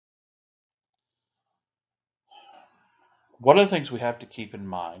One of the things we have to keep in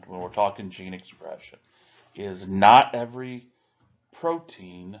mind when we're talking gene expression is not every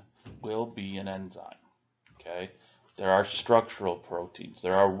protein will be an enzyme. Okay? There are structural proteins,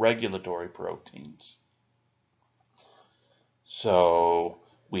 there are regulatory proteins. So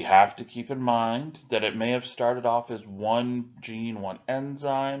we have to keep in mind that it may have started off as one gene, one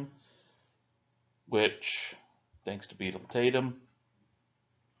enzyme, which, thanks to Beetle Tatum,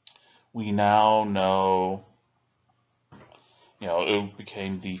 we now know, it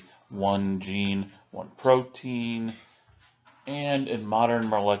became the one gene, one protein. And in modern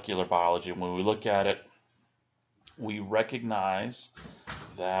molecular biology, when we look at it, we recognize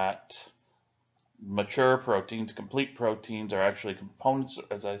that mature proteins, complete proteins, are actually components,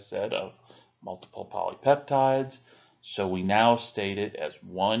 as I said, of multiple polypeptides. So we now state it as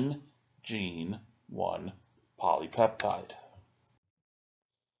one gene, one polypeptide.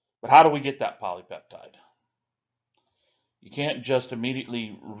 But how do we get that polypeptide? You can't just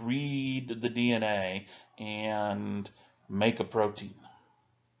immediately read the DNA and make a protein.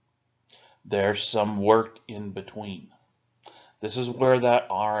 There's some work in between. This is where that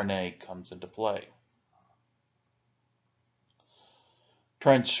RNA comes into play.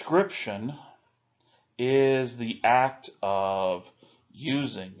 Transcription is the act of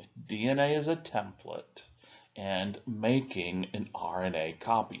using DNA as a template and making an RNA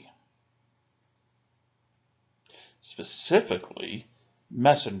copy. Specifically,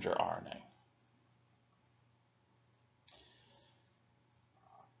 messenger RNA.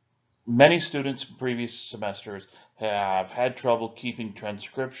 Many students in previous semesters have had trouble keeping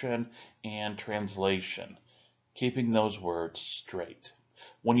transcription and translation, keeping those words straight.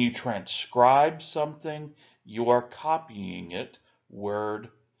 When you transcribe something, you are copying it word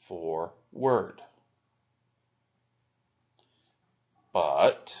for word.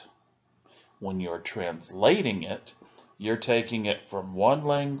 But when you're translating it, you're taking it from one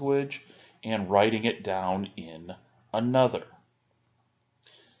language and writing it down in another.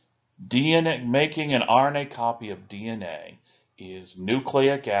 DNA, making an RNA copy of DNA is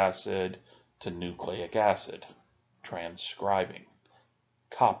nucleic acid to nucleic acid, transcribing,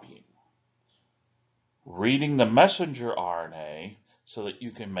 copying. Reading the messenger RNA so that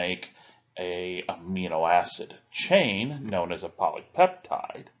you can make an amino acid chain known as a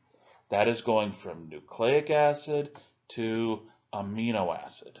polypeptide. That is going from nucleic acid to amino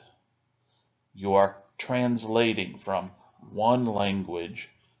acid. You are translating from one language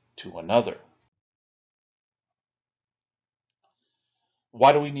to another.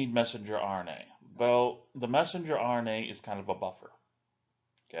 Why do we need messenger RNA? Well, the messenger RNA is kind of a buffer.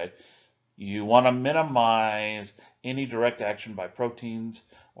 Okay? You want to minimize any direct action by proteins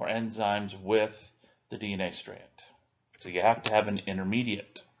or enzymes with the DNA strand. So you have to have an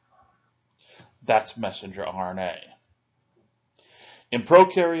intermediate. That's messenger RNA. In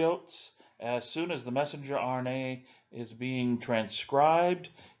prokaryotes, as soon as the messenger RNA is being transcribed,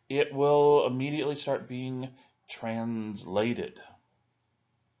 it will immediately start being translated.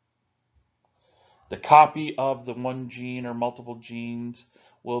 The copy of the one gene or multiple genes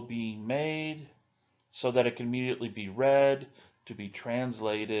will be made so that it can immediately be read to be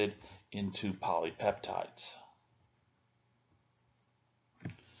translated into polypeptides.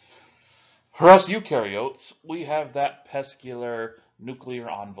 For us eukaryotes, we have that pescular nuclear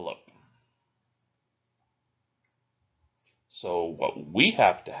envelope. So what we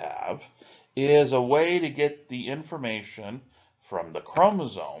have to have is a way to get the information from the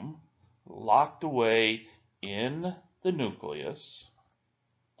chromosome locked away in the nucleus,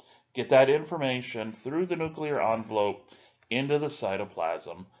 get that information through the nuclear envelope into the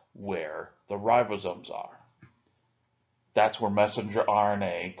cytoplasm where the ribosomes are. That's where messenger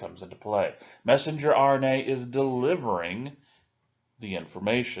RNA comes into play. Messenger RNA is delivering the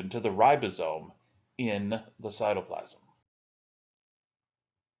information to the ribosome in the cytoplasm.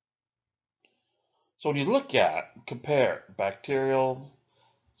 So when you look at, compare bacterial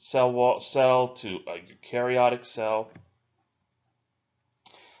cell to a eukaryotic cell,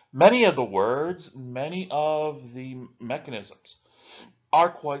 many of the words, many of the mechanisms are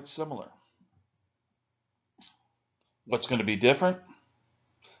quite similar. What's going to be different?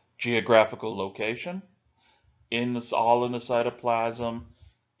 Geographical location, all in the cytoplasm,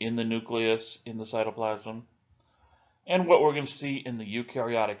 in the nucleus, in the cytoplasm. And what we're going to see in the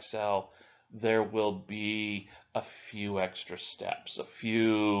eukaryotic cell, there will be a few extra steps, a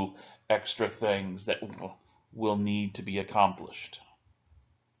few extra things that will need to be accomplished.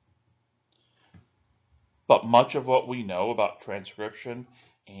 But much of what we know about transcription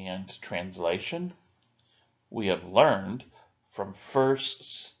and translation, we have learned from first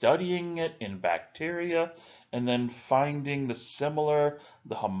studying it in bacteria and then finding the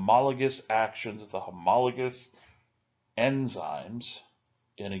homologous actions, the homologous enzymes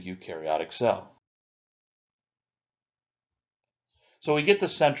in a eukaryotic cell. So we get the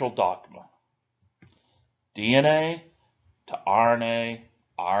central dogma. DNA to RNA,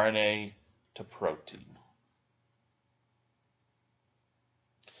 RNA to protein.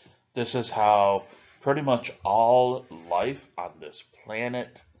 This is how pretty much all life on this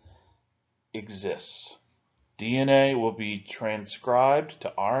planet exists. DNA will be transcribed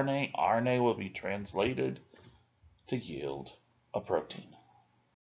to RNA, RNA will be translated to yield a protein.